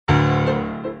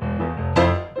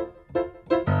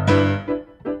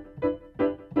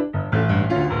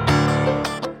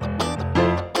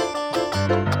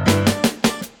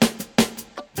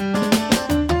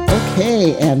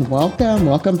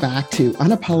Welcome back to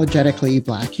Unapologetically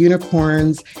Black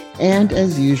Unicorns. And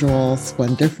as usual,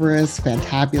 splendiferous,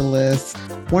 fantabulous,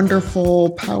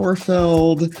 wonderful,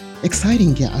 power-filled,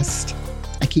 exciting guest.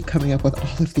 I keep coming up with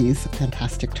all of these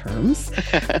fantastic terms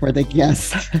for the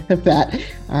guests that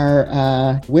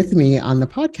are with me on the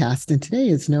podcast. And today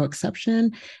is no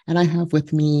exception. And I have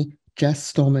with me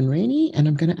Jess Stolman-Rainey, and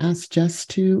I'm going to ask Jess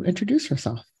to introduce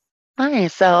herself. Hi,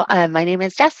 so my name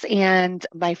is Jess, and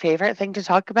my favorite thing to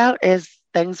talk about is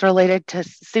things related to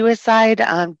suicide,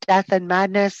 death, and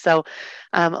madness. So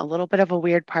a little bit of a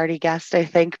weird party guest, I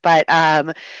think, but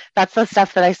that's the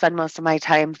stuff that I spend most of my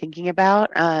time thinking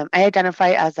about. I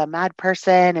identify as a mad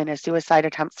person and a suicide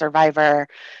attempt survivor,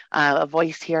 a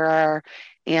voice hearer,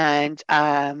 and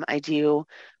I do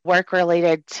work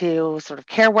related to sort of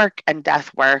care work and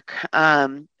death work. I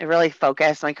really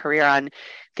focus my career on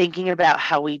thinking about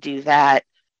how we do that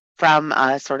from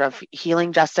a sort of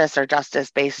healing justice or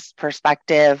justice-based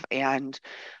perspective, and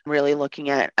really looking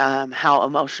at how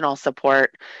emotional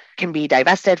support can be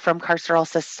divested from carceral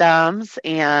systems.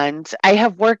 And I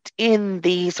have worked in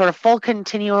the sort of full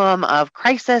continuum of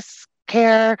crisis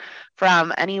care,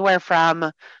 from anywhere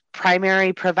from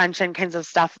primary prevention kinds of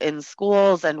stuff in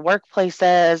schools and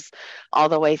workplaces, all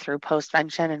the way through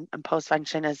postvention. And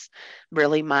postvention is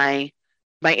really my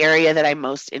area that I'm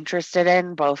most interested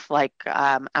in, both like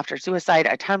after suicide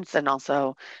attempts and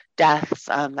also deaths.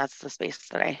 That's the space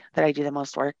that I do the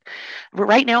most work.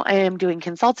 Right now, I am doing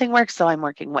consulting work, so I'm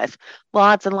working with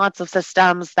lots and lots of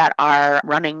systems that are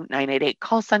running 988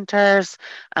 call centers.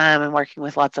 I'm working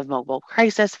with lots of mobile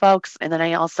crisis folks, and then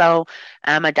I also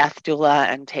am a death doula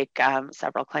and take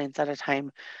several clients at a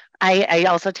time. I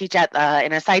also teach at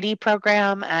an SID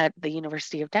program at the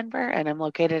University of Denver, and I'm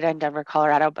located in Denver,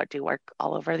 Colorado, but do work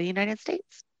all over the United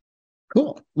States.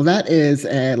 Cool. Well, that is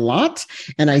a lot.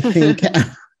 And I think,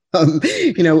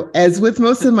 as with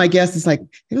most of my guests, it's like,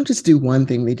 they don't just do one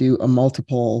thing, they do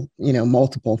multiple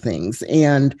things.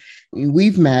 And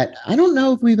we've met, I don't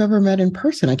know if we've ever met in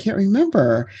person. I can't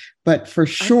remember, but for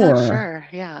sure,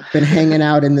 yeah. Been hanging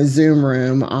out in the Zoom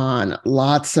room on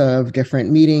lots of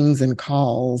different meetings and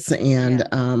calls, and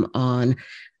on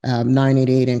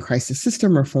 988 and crisis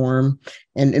system reform.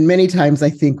 And many times I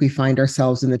think we find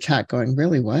ourselves in the chat going,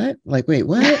 really, what? Like, wait,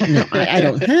 what? No, I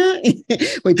don't have.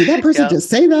 Wait, did that person just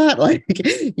say that? Like,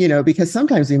 because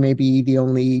sometimes we may be the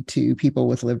only two people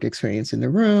with lived experience in the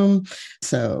room.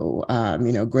 So,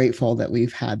 grateful that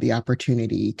we've had the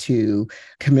opportunity to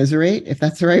commiserate, if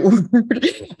that's the right word,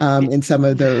 in some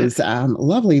of those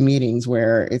lovely meetings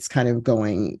where it's kind of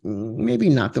going maybe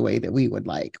not the way that we would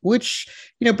like, which,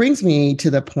 brings me to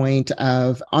the point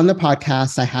of, on the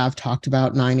podcast, I have talked about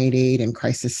 988 and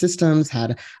crisis systems,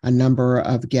 had a number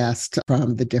of guests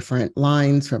from the different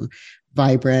lines, from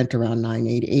Vibrant around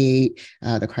 988,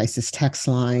 the crisis text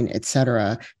line, et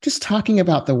cetera, just talking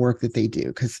about the work that they do.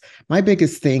 Because my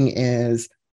biggest thing is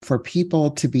for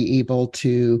people to be able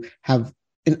to have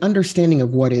an understanding of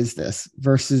what is this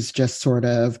versus just sort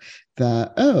of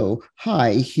the, oh,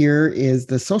 hi, here is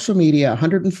the social media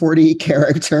 140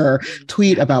 character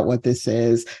tweet about what this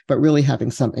is, but really having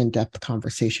some in-depth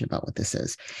conversation about what this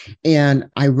is. And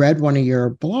I read one of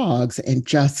your blogs and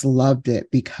just loved it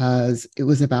because it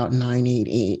was about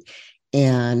 988.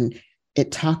 And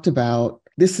it talked about,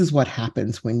 this is what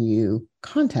happens when you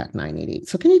contact 988.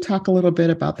 So can you talk a little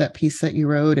bit about that piece that you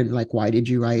wrote, and like, why did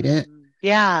you write it?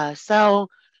 Yeah. So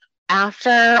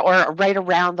after or right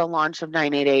around the launch of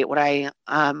 988, what I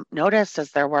noticed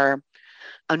is there were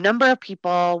a number of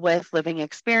people with living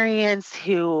experience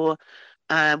who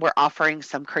were offering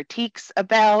some critiques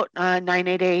about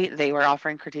 988. They were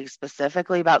offering critiques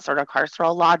specifically about sort of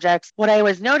carceral logics. What I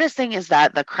was noticing is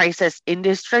that the crisis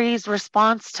industry's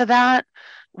response to that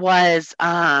was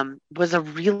a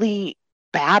really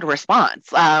bad response,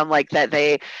 like that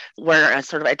they were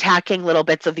sort of attacking little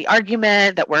bits of the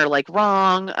argument that were like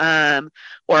wrong,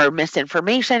 or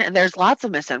misinformation. And there's lots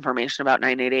of misinformation about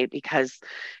 988 because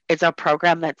it's a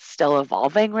program that's still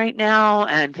evolving right now,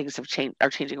 and things are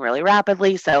changing really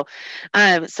rapidly. So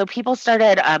people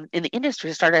started in the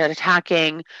industry started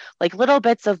attacking like little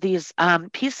bits of these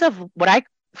pieces of what I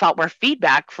thought were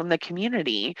feedback from the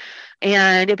community.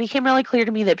 And it became really clear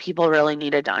to me that people really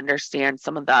needed to understand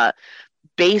some of the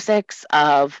basics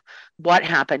of what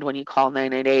happened when you call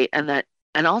 988,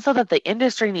 and also that the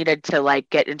industry needed to like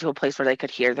get into a place where they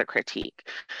could hear the critique.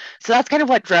 So that's kind of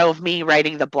what drove me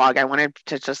writing the blog. I wanted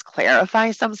to just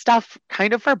clarify some stuff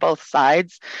kind of for both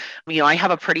sides. I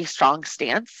have a pretty strong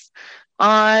stance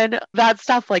on that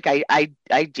stuff. Like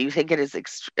I do think it is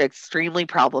extremely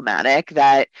problematic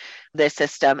that this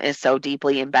system is so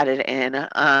deeply embedded in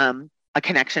a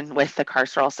connection with the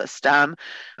carceral system.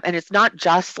 And it's not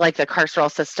just like the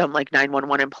carceral system, like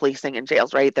 911 and policing and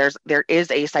jails, right? There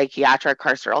is a psychiatric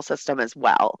carceral system as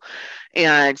well.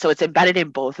 And so it's embedded in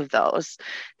both of those.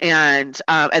 And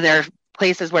there are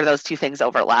places where those two things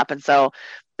overlap. And so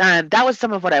that was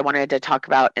some of what I wanted to talk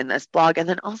about in this blog. And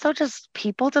then also just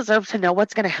people deserve to know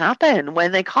what's going to happen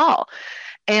when they call.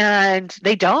 And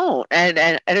they don't.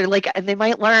 And they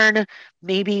might learn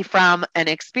maybe from an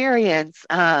experience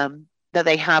that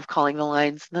they have calling the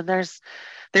lines. And then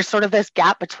there's sort of this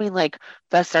gap between like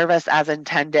the service as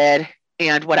intended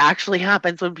and what actually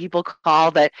happens when people call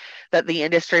that the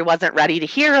industry wasn't ready to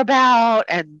hear about,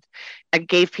 and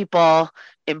gave people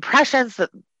impressions that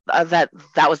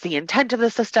that was the intent of the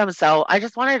system. So I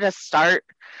just wanted to start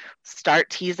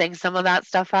teasing some of that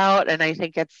stuff out. And I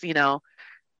think it's,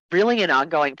 really an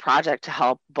ongoing project to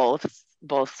help both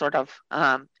sort of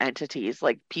entities,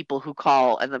 like people who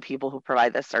call and the people who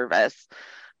provide the service,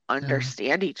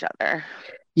 understand each other.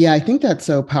 Yeah, I think that's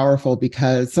so powerful,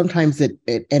 because sometimes it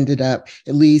ended up,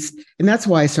 at least, and that's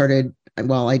why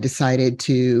I decided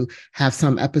to have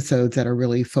some episodes that are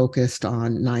really focused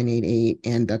on 988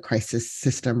 and the crisis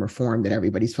system reform that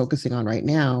everybody's focusing on right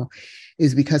now,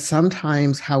 is because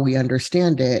sometimes how we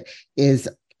understand it is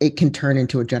it can turn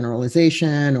into a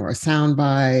generalization or a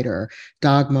soundbite or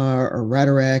dogma or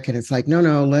rhetoric. And it's like,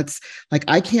 no,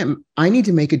 I need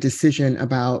to make a decision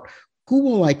about who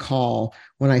will I call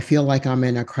when I feel like I'm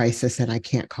in a crisis and I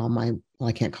can't call my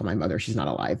mother, she's not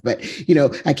alive, but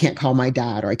I can't call my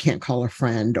dad, or I can't call a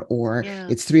friend, or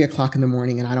it's 3:00 in the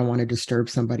morning and I don't want to disturb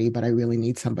somebody, but I really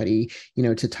need somebody,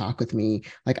 to talk with me.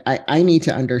 Like I need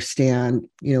to understand,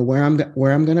 where I'm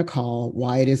going to call,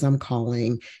 why it is I'm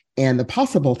calling, and the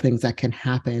possible things that can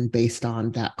happen based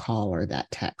on that call or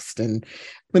that text. And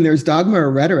when there's dogma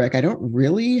or rhetoric, I don't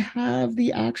really have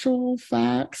the actual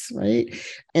facts, right?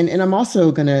 And I'm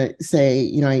also going to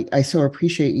say, I so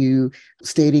appreciate you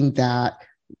stating that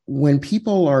when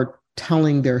people are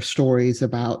telling their stories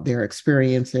about their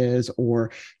experiences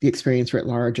or the experience writ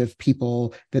large of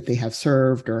people that they have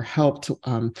served or helped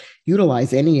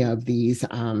utilize any of these,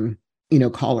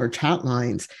 call or chat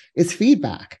lines, it's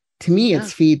feedback. To me,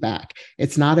 it's feedback.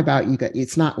 It's not about you.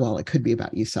 It's not, well, it could be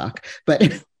about you suck, but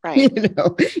right. It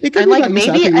could and be like about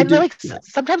maybe, you and like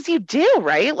sometimes you do,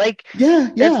 right? Like,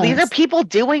 these are people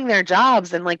doing their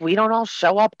jobs, and like we don't all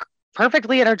show up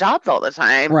perfectly at our jobs all the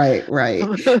time. Right.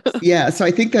 Yeah. So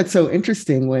I think that's so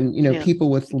interesting when, people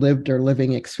with lived or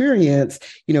living experience,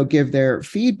 give their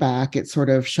feedback, it's sort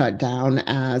of shut down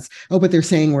as, oh, but they're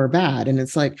saying we're bad. And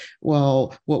it's like,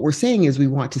 well, what we're saying is we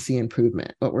want to see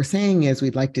improvement. What we're saying is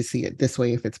we'd like to see it this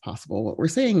way if it's possible. What we're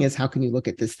saying is, how can you look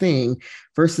at this thing,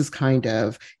 versus kind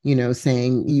of,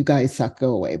 saying you guys suck,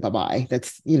 go away, bye-bye.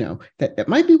 That's, that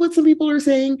might be what some people are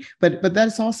saying, but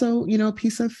that's also, a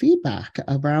piece of feedback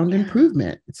around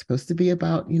improvement. It's supposed to be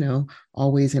about,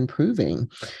 always improving.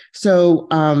 So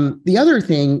the other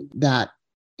thing that,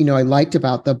 I liked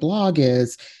about the blog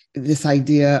is this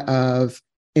idea of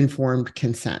informed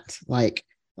consent. Like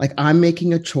I'm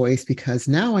making a choice because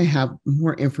now I have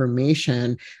more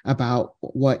information about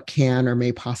what can or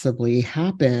may possibly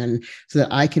happen, so that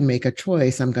I can make a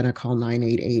choice. I'm going to call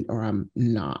 988 or I'm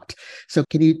not. So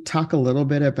can you talk a little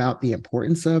bit about the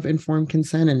importance of informed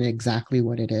consent and exactly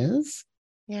what it is?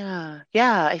 Yeah.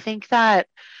 I think that,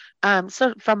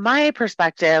 so from my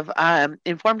perspective,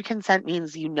 informed consent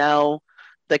means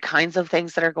the kinds of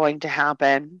things that are going to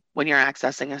happen when you're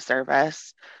accessing a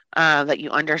service, that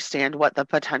you understand what the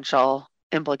potential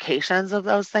implications of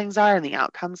those things are and the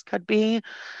outcomes could be,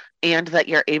 and that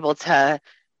you're able to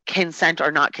consent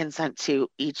or not consent to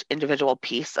each individual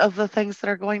piece of the things that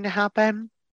are going to happen.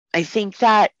 I think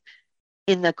that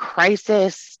in the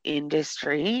crisis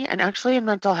industry, and actually in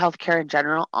mental health care in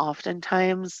general,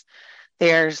 oftentimes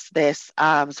there's this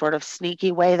sort of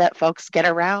sneaky way that folks get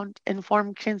around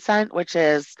informed consent, which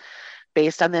is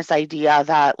based on this idea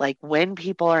that like when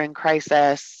people are in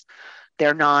crisis,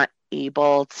 they're not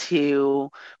able to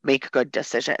make good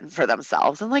decisions for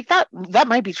themselves. And like that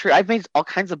might be true. I've made all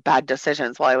kinds of bad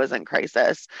decisions while I was in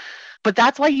crisis. But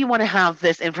that's why you want to have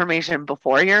this information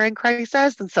before you're in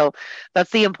crisis. And so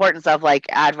that's the importance of like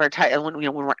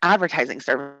when we're advertising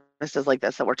services like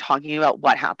this, that we're talking about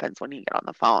what happens when you get on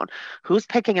the phone, who's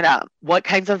picking it up, what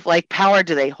kinds of like power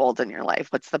do they hold in your life,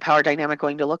 what's the power dynamic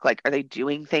going to look like, are they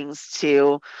doing things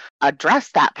to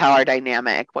address that power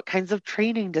dynamic, what kinds of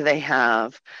training do they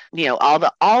have,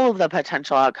 all of the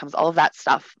potential outcomes, all of that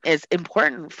stuff is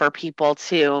important for people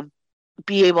to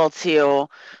be able to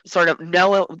sort of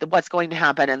know what's going to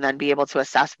happen, and then be able to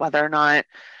assess whether or not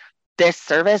this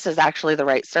service is actually the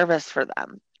right service for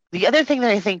them. The other thing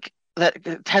that I think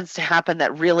that tends to happen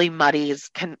that really muddies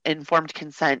informed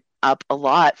consent up a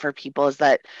lot for people is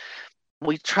that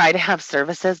we try to have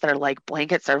services that are like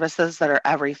blanket services that are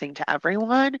everything to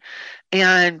everyone.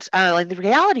 And like the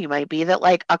reality might be that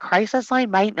like a crisis line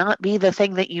might not be the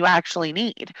thing that you actually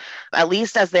need, at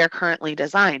least as they're currently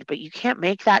designed. But you can't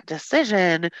make that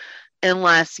decision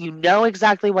unless you know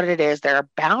exactly what it is. There are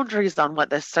boundaries on what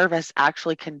this service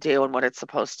actually can do and what it's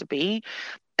supposed to be.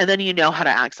 And then you know how to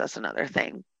access another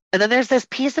thing. And then there's this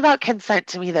piece about consent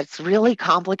to me that's really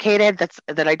complicated,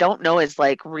 that I don't know is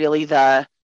like really the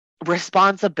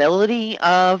responsibility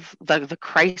of the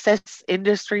crisis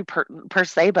industry per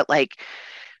se, but like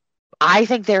I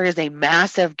think there is a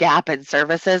massive gap in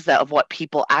services of what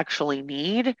people actually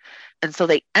need. And so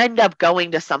they end up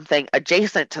going to something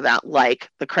adjacent to that, like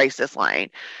the crisis line,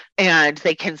 and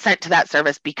they consent to that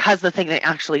service because the thing they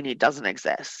actually need doesn't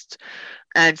exist.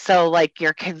 And so like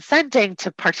you're consenting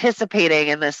to participating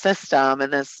in this system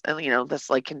and this, this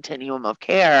like continuum of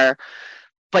care,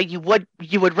 but you would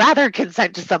rather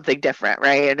consent to something different,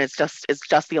 right? And it's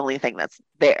just the only thing that's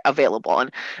there available. And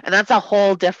that's a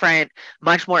whole different,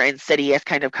 much more insidious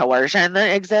kind of coercion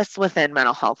that exists within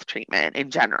mental health treatment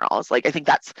in general. It's like I think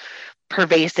that's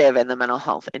pervasive in the mental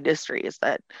health industry, is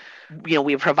that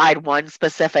we provide one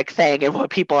specific thing and what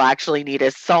people actually need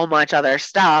is so much other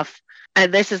stuff.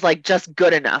 And this is like just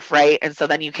good enough, right? And so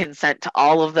then you consent to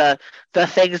all of the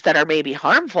things that are maybe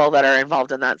harmful that are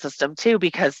involved in that system too,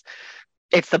 because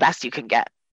it's the best you can get.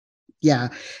 Yeah,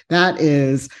 that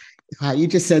is, you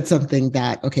just said something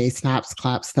that, okay, snaps,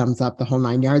 claps, thumbs up, the whole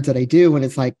 9 yards that I do when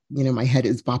it's like, my head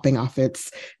is bopping off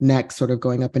its neck, sort of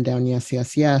going up and down, yes,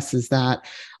 yes, yes, is that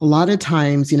a lot of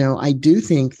times, I do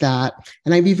think that,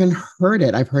 and I've even heard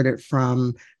it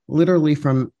from literally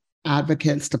from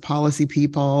advocates to policy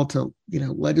people to,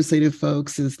 legislative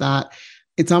folks, is that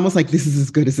it's almost like this is as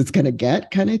good as it's going to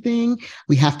get kind of thing.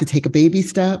 We have to take a baby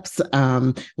steps.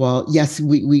 Well, yes,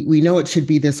 we know it should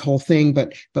be this whole thing,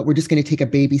 but we're just going to take a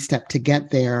baby step to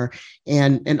get there.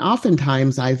 And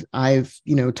oftentimes I've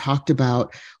talked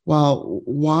about, well,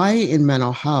 why in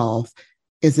mental health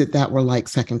is it that we're like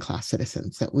second-class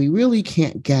citizens, that we really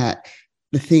can't get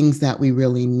the things that we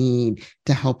really need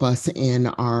to help us in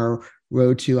our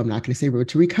road to, I'm not going to say road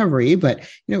to recovery, but,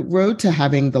 road to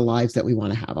having the lives that we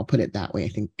want to have. I'll put it that way, I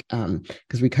think,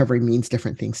 because recovery means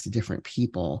different things to different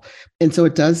people. And so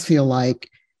it does feel like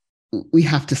we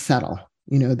have to settle.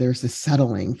 There's this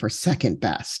settling for second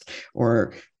best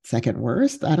or second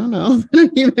worst. I don't know. I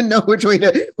don't even know which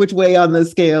way on the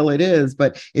scale it is,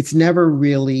 but it's never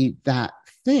really that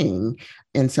thing.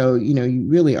 And so, you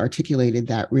really articulated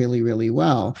that really, really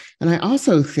well. And I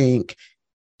also think,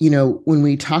 when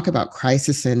we talk about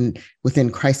crisis and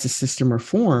within crisis system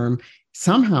reform,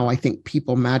 somehow I think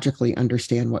people magically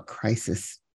understand what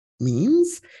crisis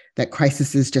means, that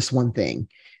crisis is just one thing.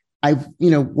 I've,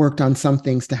 worked on some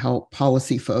things to help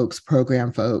policy folks,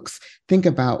 program folks think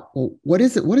about, well, what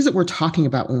is it we're talking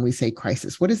about when we say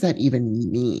crisis? What does that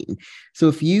even mean? So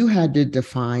if you had to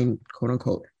define, quote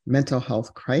unquote, mental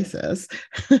health crisis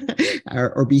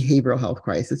or behavioral health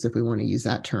crisis, if we want to use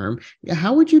that term,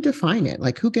 how would you define it?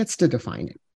 Like, who gets to define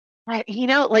it? Right.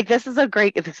 This is a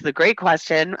great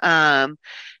question. One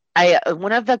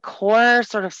of the core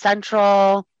sort of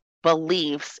central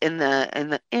beliefs in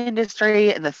the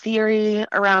industry and the theory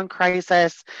around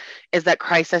crisis is that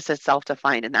crisis is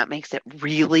self-defined, and that makes it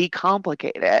really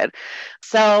complicated.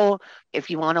 So if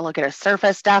you want to look at a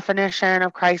surface definition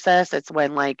of crisis, it's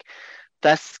when like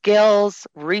the skills,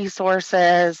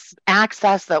 resources,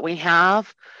 access that we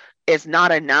have is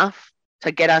not enough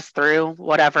to get us through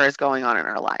whatever is going on in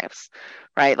our lives,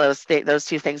 right? Those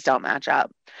two things don't match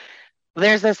up.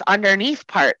 There's this underneath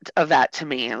part of that to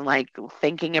me, and like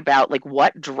thinking about like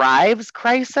what drives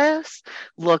crisis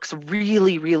looks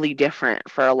really, really different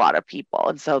for a lot of people.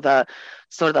 And so the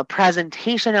sort of the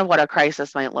presentation of what a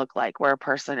crisis might look like, where a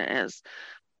person is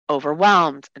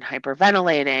overwhelmed and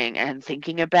hyperventilating and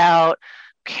thinking about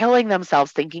killing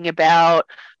themselves, thinking about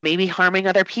maybe harming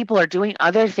other people or doing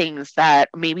other things that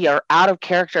maybe are out of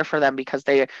character for them because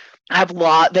they've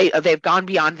gone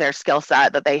beyond their skill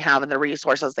set that they have and the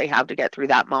resources they have to get through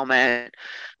that moment,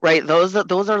 right? Those are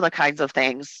the kinds of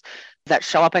things that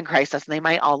show up in crisis, and they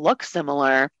might all look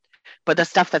similar, but the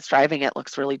stuff that's driving it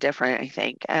looks really different, I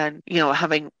think. And,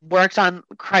 having worked on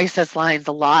crisis lines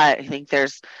a lot, I think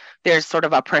there's sort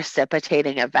of a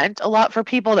precipitating event a lot for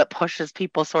people that pushes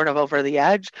people sort of over the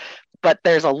edge. But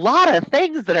there's a lot of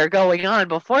things that are going on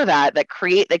before that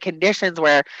create the conditions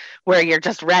where you're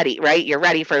just ready, right? You're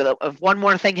ready for if one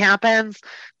more thing happens,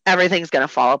 everything's going to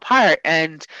fall apart.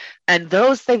 And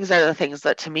those things are the things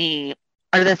that to me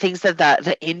are the things that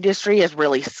the industry is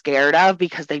really scared of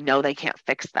because they know they can't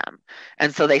fix them.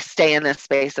 And so they stay in this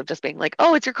space of just being like,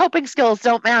 oh, it's your coping skills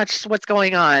don't match what's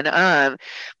going on.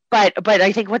 But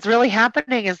I think what's really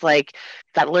happening is like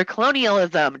settler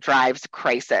colonialism drives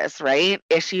crisis, right?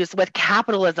 Issues with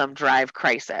capitalism drive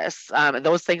crisis. And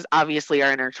those things obviously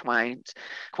are intertwined.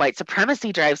 White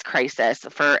supremacy drives crisis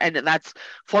and that's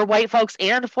for white folks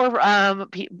and for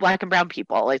Black and brown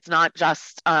people. It's not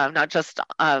just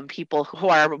people who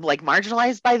are like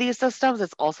marginalized by these systems.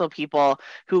 It's also people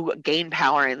who gain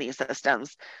power in these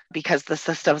systems because the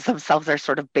systems themselves are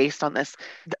sort of based on this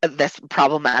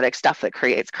problematic stuff that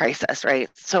creates crisis, right?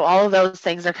 So all of those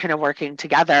things are kind of working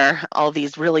together. All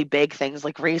these really big things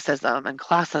like racism and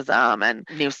classism and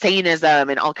Satanism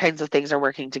and all kinds of things are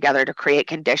working together to create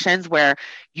conditions where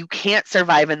you can't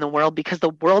survive in the world because the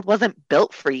world wasn't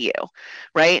built for you,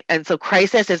 right? And so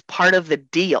crisis is part of the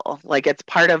deal. Like it's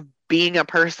part of being a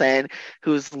person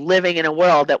who's living in a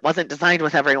world that wasn't designed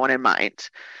with everyone in mind.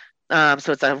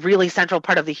 So it's a really central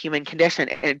part of the human condition,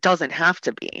 and it doesn't have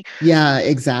to be. Yeah,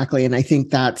 exactly. And I think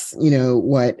that's,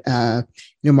 what,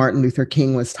 Martin Luther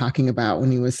King was talking about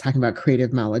when he was talking about creative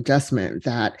maladjustment,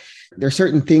 that there are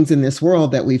certain things in this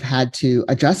world that we've had to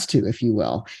adjust to, if you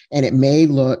will. And it may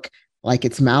look like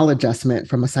it's maladjustment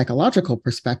from a psychological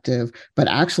perspective, but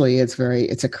actually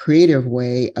it's a creative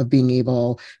way of being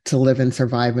able to live and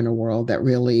survive in a world that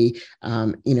really,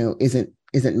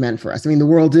 isn't meant for us. I mean, the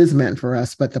world is meant for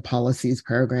us, but the policies,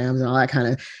 programs, and all that kind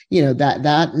of,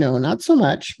 no, not so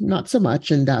much.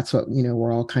 And that's what,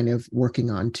 we're all kind of working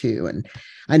on too. And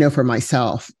I know for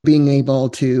myself, being able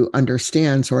to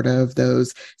understand sort of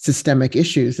those systemic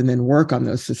issues and then work on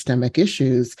those systemic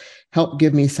issues help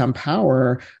give me some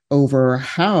power over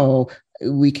how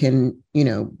we can,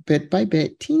 bit by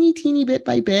bit, teeny bit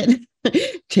by bit,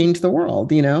 change the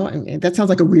world, and that sounds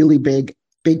like a really big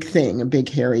thing, a big,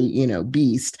 hairy,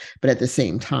 beast. But at the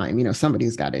same time,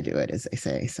 somebody's got to do it, as they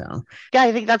say. So, yeah,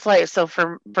 I think that's like, so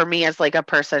for me as like a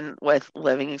person with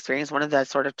living experience, one of the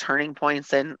sort of turning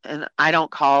points, and I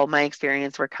don't call my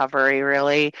experience recovery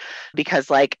really, because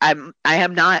like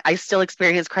I still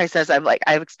experience crisis. I'm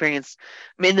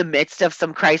in the midst of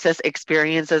some crisis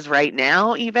experiences right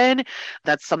now, even.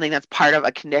 That's something that's part of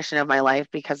a condition of my life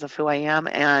because of who I am.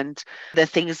 And the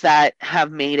things that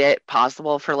have made it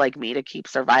possible for like me to keep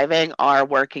surviving are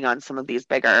working on some of these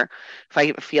bigger, if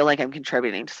I feel like I'm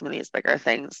contributing to some of these bigger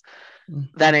things,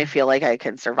 then I feel like I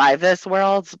can survive this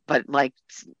world. But like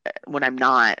when I'm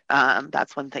not,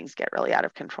 that's when things get really out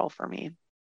of control for me.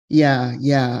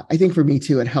 Yeah. I think for me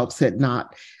too, it helps it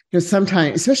not,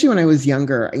 sometimes, especially when I was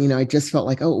younger, I just felt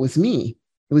like, oh, it was me.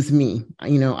 It was me.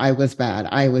 I was bad.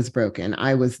 I was broken.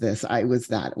 I was this, I was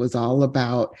that. It was all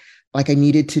about like, I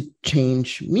needed to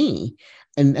change me.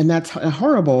 And that's a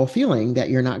horrible feeling that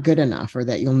you're not good enough or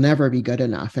that you'll never be good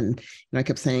enough. And I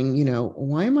kept saying,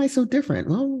 why am I so different?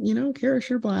 Well, Karis,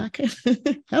 you're Black.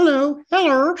 hello,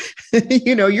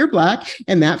 you're Black.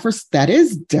 And that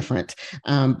is different.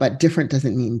 But different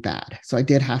doesn't mean bad. So I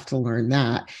did have to learn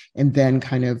that and then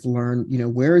kind of learn,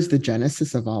 where is the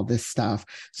genesis of all this stuff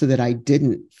so that I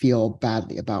didn't feel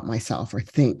badly about myself or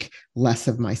think less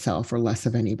of myself or less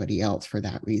of anybody else for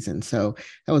that reason. So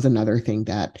that was another thing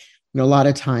that, a lot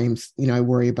of times, I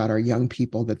worry about our young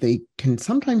people that they can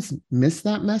sometimes miss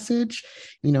that message,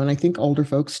 and I think older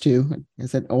folks too. I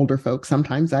said older folks,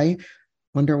 sometimes I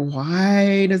wonder,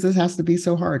 why does this have to be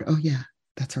so hard? Oh yeah,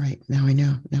 that's right. Now I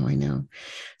know.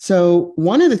 So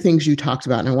one of the things you talked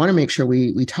about, and I want to make sure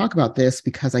we talk about this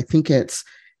because I think it's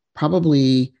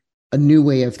probably a new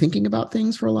way of thinking about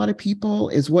things for a lot of people,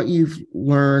 is what you've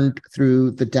learned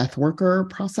through the death worker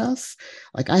process.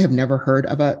 Like I have never heard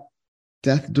of a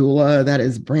death doula. That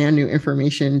is brand new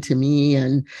information to me.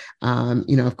 And,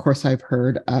 of course, I've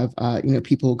heard of,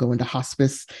 people who go into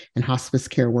hospice and hospice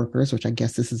care workers, which I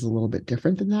guess this is a little bit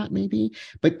different than that maybe.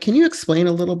 But can you explain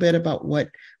a little bit about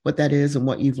what that is and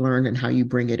what you've learned and how you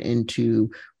bring it into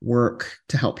work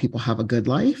to help people have a good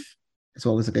life as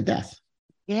well as a good death?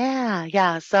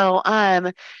 Yeah. So,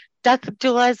 death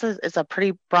doula is a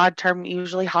pretty broad term.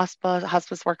 Usually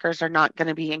hospice workers are not going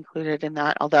to be included in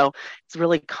that, although it's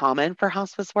really common for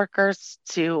hospice workers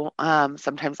to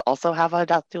sometimes also have a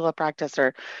death doula practice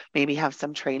or maybe have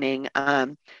some training.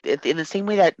 In the same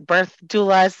way that birth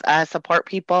doulas support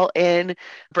people in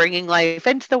bringing life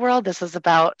into the world, this is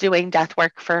about doing death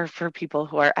work for people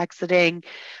who are exiting.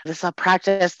 This is a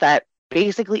practice that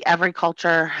basically every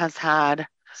culture has had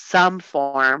some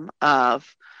form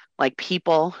of like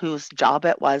people whose job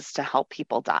it was to help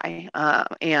people die.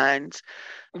 And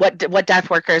what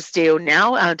death workers do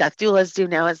now, death doulas do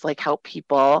now is like help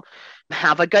people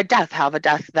have a good death, have a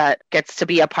death that gets to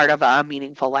be a part of a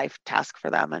meaningful life task for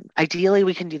them. And ideally,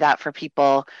 we can do that for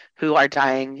people who are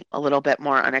dying a little bit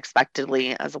more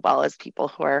unexpectedly, as well as people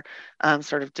who are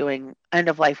sort of doing end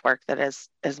of life work that is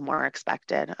more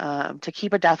expected, to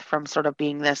keep a death from sort of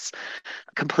being this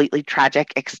completely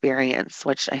tragic experience,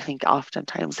 which I think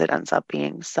oftentimes it ends up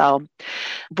being. So,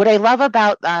 what I love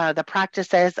about the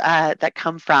practices that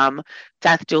come from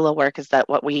death doula work is that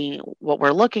what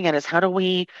we're looking at is how do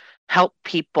we help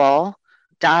people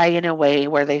die in a way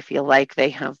where they feel like they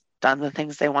have done the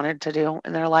things they wanted to do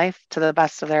in their life to the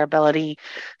best of their ability,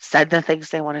 said the things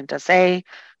they wanted to say,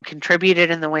 contributed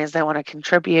in the ways they want to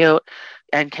contribute,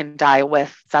 and can die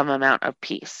with some amount of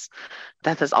peace.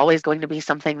 Death is always going to be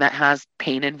something that has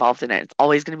pain involved in it. It's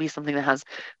always going to be something that has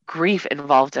grief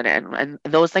involved in it. And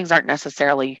those things aren't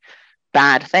necessarily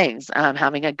bad things.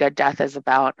 Having a good death is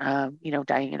about,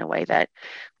 dying in a way that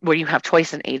where you have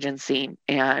choice and agency,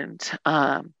 and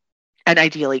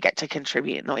ideally get to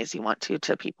contribute in the ways you want to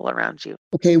people around you.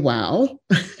 Okay, wow.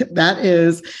 That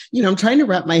is, I'm trying to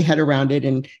wrap my head around it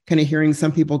and kind of hearing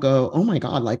some people go, oh my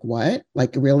God, like what?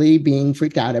 Like really being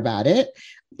freaked out about it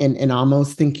and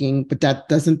almost thinking, but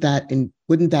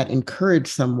wouldn't that encourage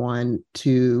someone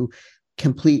to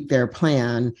complete their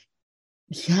plan?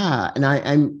 Yeah.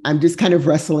 And I'm just kind of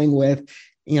wrestling with,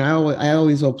 I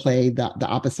always will play the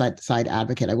opposite side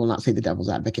advocate. I will not say the devil's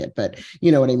advocate, but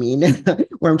you know what I mean?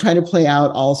 Where I'm trying to play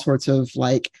out all sorts of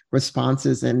like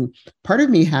responses. And part of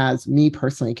me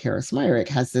personally, Karis Myrick,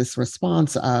 has this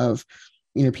response of,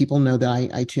 people know that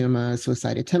I too am a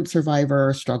suicide attempt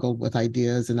survivor, struggled with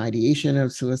ideas and ideation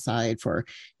of suicide for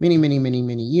many, many, many,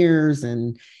 many years.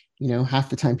 And half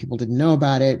the time people didn't know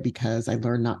about it because I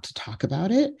learned not to talk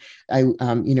about it. I,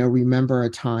 remember a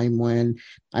time when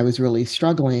I was really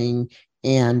struggling,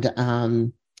 and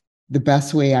the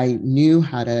best way I knew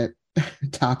how to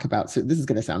talk about, so this is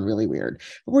going to sound really weird,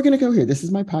 but we're going to go here. This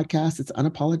is my podcast. It's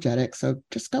unapologetic. So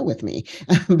just go with me.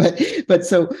 but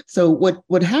so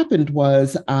what happened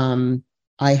was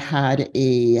I had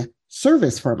a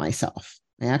service for myself.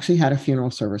 I actually had a funeral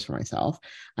service for myself.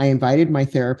 I invited my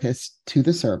therapist to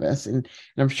the service, and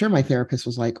I'm sure my therapist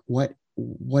was like, what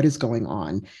is going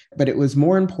on? But it was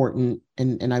more important,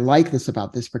 and I like this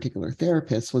about this particular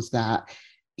therapist, was that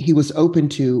he was open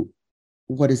to,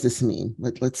 what does this mean?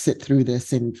 Let's sit through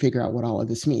this and figure out what all of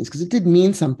this means, because it did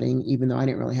mean something, even though I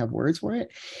didn't really have words for it.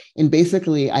 And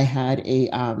basically, I had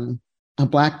a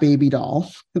Black baby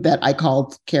doll that I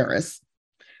called Karis,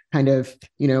 kind of,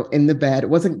 in the bed. It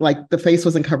wasn't like the face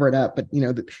wasn't covered up, but I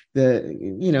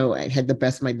had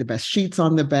the best sheets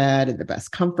on the bed and the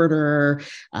best comforter.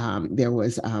 There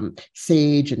was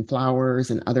sage and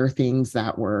flowers and other things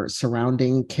that were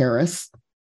surrounding Karis,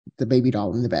 the baby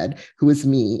doll in the bed, who was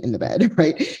me in the bed,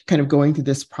 right? Kind of going through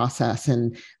this process.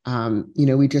 And,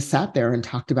 we just sat there and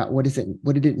talked about what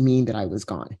did it mean that I was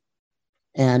gone?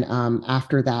 And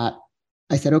after that,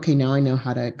 I said, okay, now I know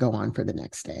how to go on for the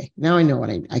next day. Now I know what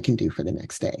I can do for the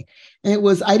next day. And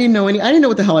I didn't know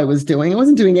what the hell I was doing. I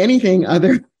wasn't doing anything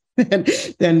other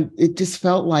then it just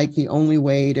felt like the only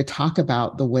way to talk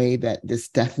about the way that this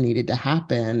death needed to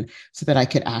happen so that I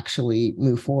could actually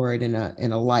move forward in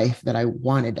a life that I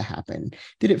wanted to happen.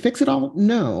 Did it fix it all?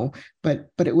 No, but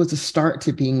it was a start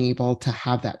to being able to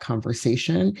have that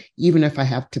conversation, even if I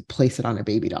have to place it on a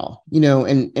baby doll,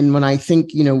 and when I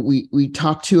think, we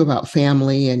talk too about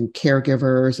family and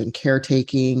caregivers and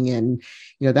caretaking, and,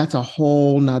 that's a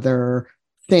whole nother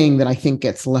thing that I think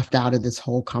gets left out of this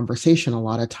whole conversation a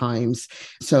lot of times.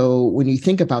 So when you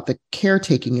think about the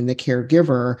caretaking and the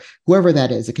caregiver, whoever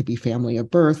that is, it could be family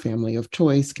of birth, family of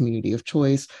choice, community of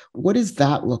choice. What does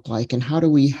that look like? And how do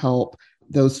we help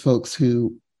those folks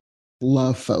who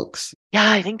love folks?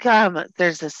 Yeah, I think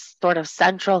there's this sort of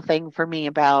central thing for me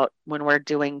about when we're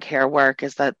doing care work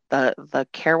is that the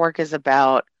care work is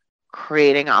about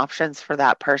creating options for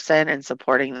that person and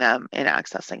supporting them in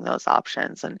accessing those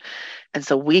options. And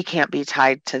so we can't be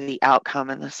tied to the outcome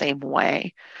in the same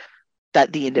way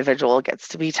that the individual gets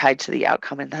to be tied to the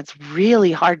outcome. And that's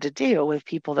really hard to do with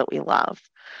people that we love.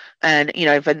 And,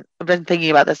 I've been thinking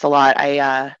about this a lot.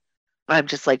 I'm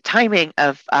just like timing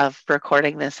of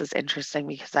recording this is interesting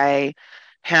because I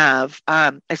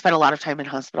spent a lot of time in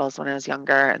hospitals when I was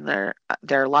younger, and there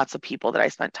are lots of people that I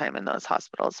spent time in those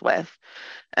hospitals with,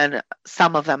 and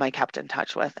some of them I kept in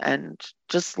touch with. And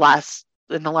just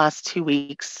in the last 2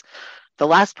 weeks, the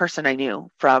last person I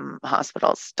knew from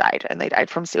hospitals died, and they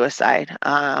died from suicide.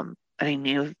 And I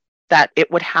knew that it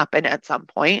would happen at some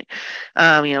point.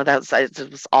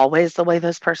 It was always the way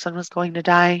this person was going to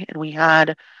die, and we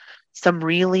had some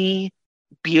really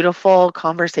beautiful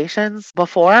conversations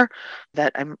before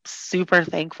that I'm super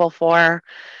thankful for.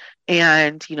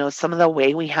 And, some of the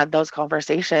way we had those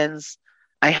conversations,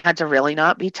 I had to really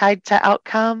not be tied to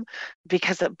outcome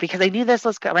because I knew this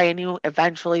was right. I knew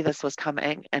eventually this was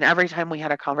coming. And every time we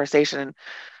had a conversation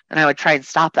and I would try and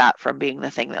stop that from being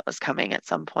the thing that was coming at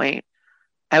some point,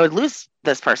 I would lose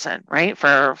this person, right?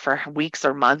 For weeks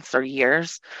or months or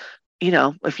years.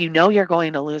 If you're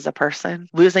going to lose a person,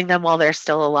 losing them while they're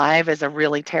still alive is a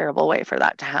really terrible way for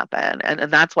that to happen.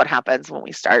 And that's what happens when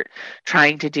we start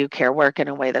trying to do care work in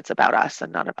a way that's about us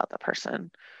and not about the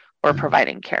person we're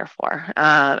providing care for.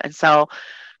 And so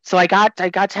I got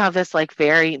to have this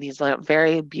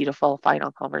very beautiful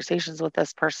final conversations with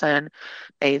this person.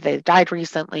 They died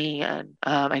recently, and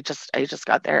I just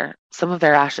got some of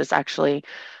their ashes actually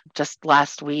just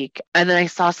last week, and then I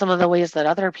saw some of the ways that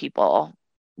other people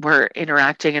were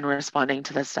interacting and responding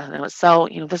to this stuff. And it was so,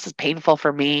 this is painful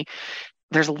for me.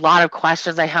 There's a lot of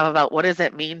questions I have about what does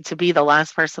it mean to be the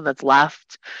last person that's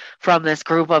left from this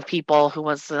group of people who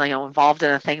was, involved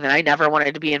in a thing that I never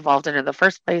wanted to be involved in the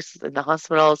first place, in the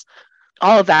hospitals.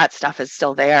 All of that stuff is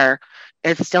still there.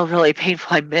 It's still really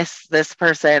painful. I miss this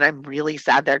person. I'm really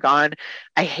sad they're gone.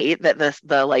 I hate that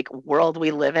the world we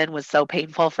live in was so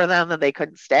painful for them that they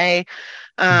couldn't stay.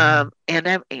 And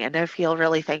I feel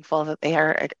really thankful that they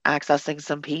are accessing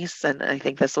some peace. And I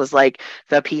think this was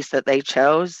the peace that they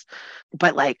chose.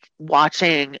 But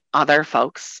watching other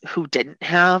folks who didn't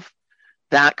have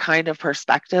that kind of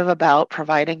perspective about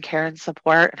providing care and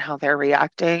support and how they're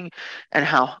reacting and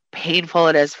how painful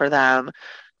it is for them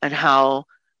and how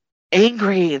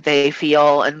angry they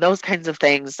feel and those kinds of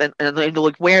things and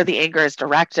where the anger is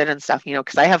directed and stuff,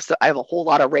 because I have a whole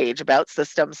lot of rage about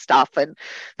system stuff and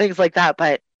things like that.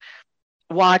 But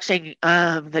watching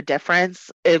the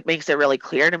difference, it makes it really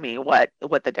clear to me what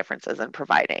the difference is in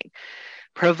providing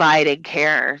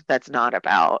care that's not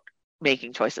about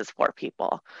making choices for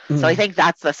people. So I think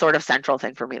that's the sort of central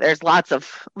thing for me. There's lots of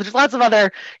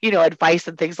other, advice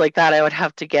and things like that I would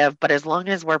have to give, but as long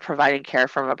as we're providing care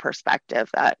from a perspective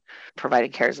that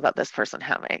providing care is about this person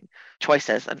having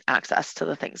choices and access to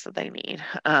the things that they need,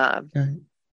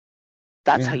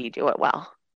 that's how you do it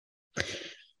well.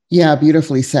 Yeah,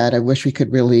 beautifully said. I wish we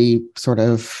could really sort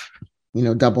of,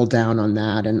 double down on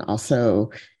that. And also,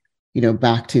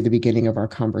 back to the beginning of our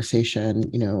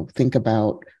conversation, think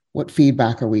about what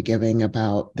feedback are we giving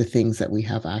about the things that we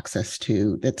have access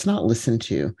to that's not listened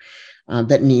to,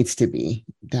 that needs to be,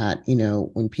 that,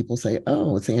 when people say,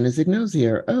 oh, it's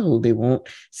anosognosia, or oh, they won't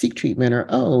seek treatment, or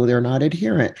oh, they're not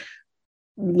adherent,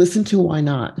 listen to why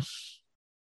not,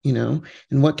 and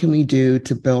what can we do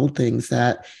to build things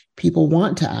that people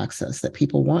want to access, that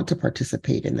people want to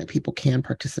participate in, that people can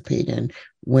participate in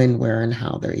when, where, and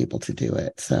how they're able to do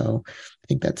it. So I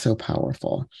think that's so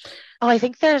powerful. Oh, I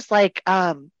think there's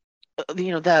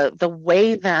the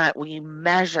way that we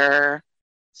measure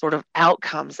sort of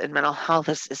outcomes in mental health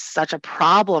is such a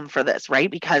problem for this, right?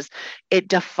 Because it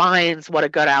defines what a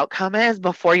good outcome is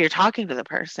before you're talking to the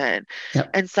person.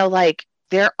 Yep. And so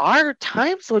there are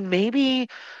times when maybe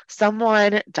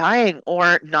someone dying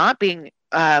or not being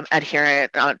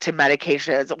adherent to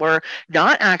medications or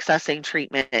not accessing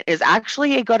treatment is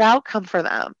actually a good outcome for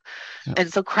them. Yep.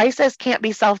 And so crisis can't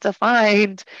be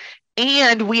self-defined.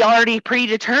 And we already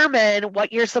predetermine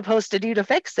what you're supposed to do to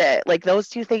fix it. Those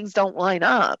two things don't line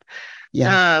up.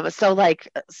 Yeah. So the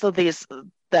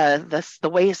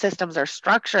way systems are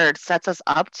structured sets us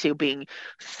up to being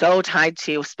so tied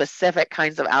to specific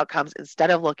kinds of outcomes instead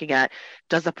of looking at,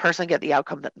 does the person get the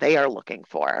outcome that they are looking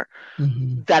for?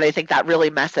 Mm-hmm. That I think that really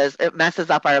messes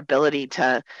up our ability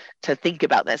to think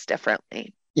about this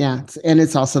differently. Yeah. And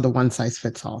it's also the one size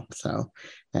fits all. So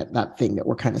that thing that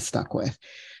we're kind of stuck with.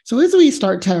 So as we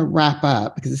start to wrap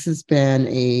up, because this has been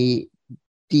a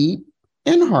deep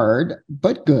and hard,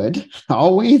 but good,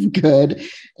 always good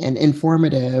and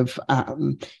informative.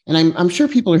 And I'm sure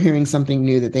people are hearing something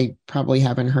new that they probably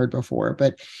haven't heard before.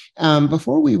 But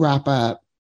before we wrap up,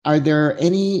 is there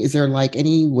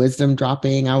any wisdom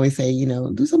dropping? I always say,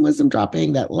 do some wisdom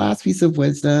dropping, that last piece of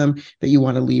wisdom that you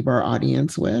want to leave our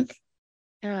audience with.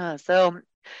 Yeah. So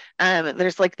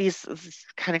there's these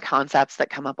kind of concepts that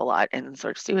come up a lot in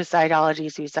sort of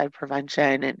suicidology, suicide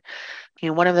prevention. And,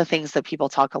 one of the things that people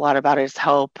talk a lot about is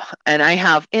hope. And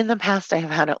in the past, I have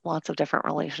had lots of different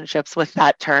relationships with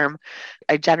that term.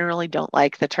 I generally don't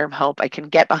like the term hope. I can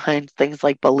get behind things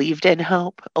like believed in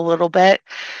hope a little bit.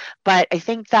 But I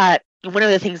think that one of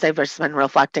the things I've just been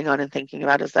reflecting on and thinking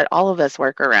about is that all of this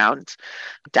work around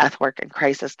death work and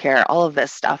crisis care, all of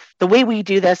this stuff, the way we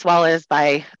do this well is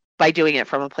by doing it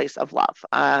from a place of love.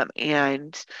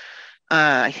 And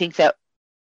I think that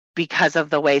because of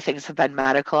the way things have been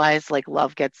medicalized, like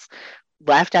love gets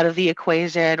left out of the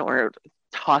equation, or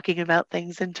talking about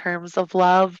things in terms of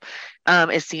love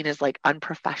is seen as like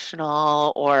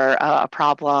unprofessional or a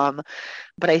problem.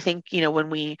 But I think, when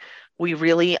we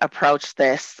really approach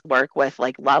this work with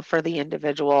like love for the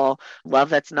individual, love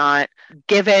that's not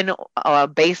given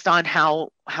based on how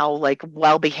like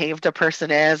well behaved a person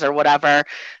is or whatever,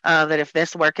 that if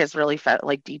this work is really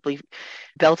like deeply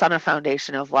built on a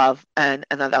foundation of love, and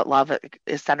that love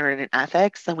is centered in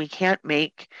ethics, then we can't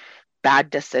make bad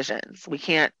decisions. We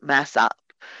can't mess up.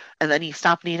 And then you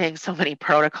stop needing so many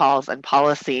protocols and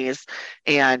policies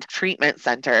and treatment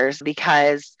centers,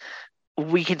 because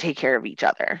we can take care of each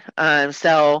other.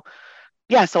 So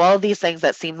all of these things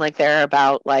that seem like they're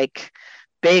about like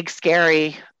big,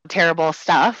 scary, terrible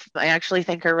stuff, I actually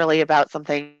think are really about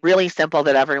something really simple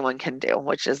that everyone can do,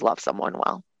 which is love someone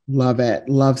well. Love it.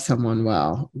 Love someone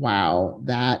well. Wow.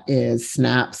 That is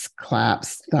snaps,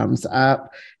 claps, thumbs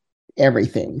up,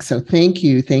 everything. So thank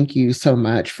you. Thank you so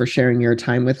much for sharing your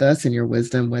time with us and your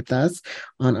wisdom with us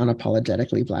on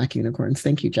Unapologetically Black Unicorns.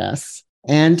 Thank you, Jess.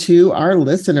 And to our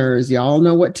listeners, y'all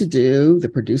know what to do. The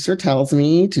producer tells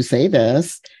me to say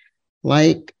this: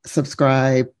 like,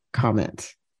 subscribe,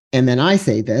 comment. And then I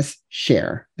say this: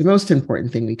 share. The most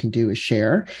important thing we can do is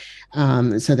share,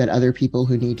 so that other people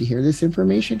who need to hear this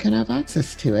information can have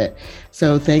access to it.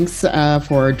 So thanks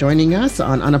for joining us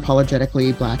on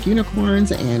Unapologetically Black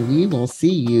Unicorns, and we will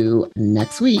see you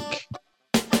next week.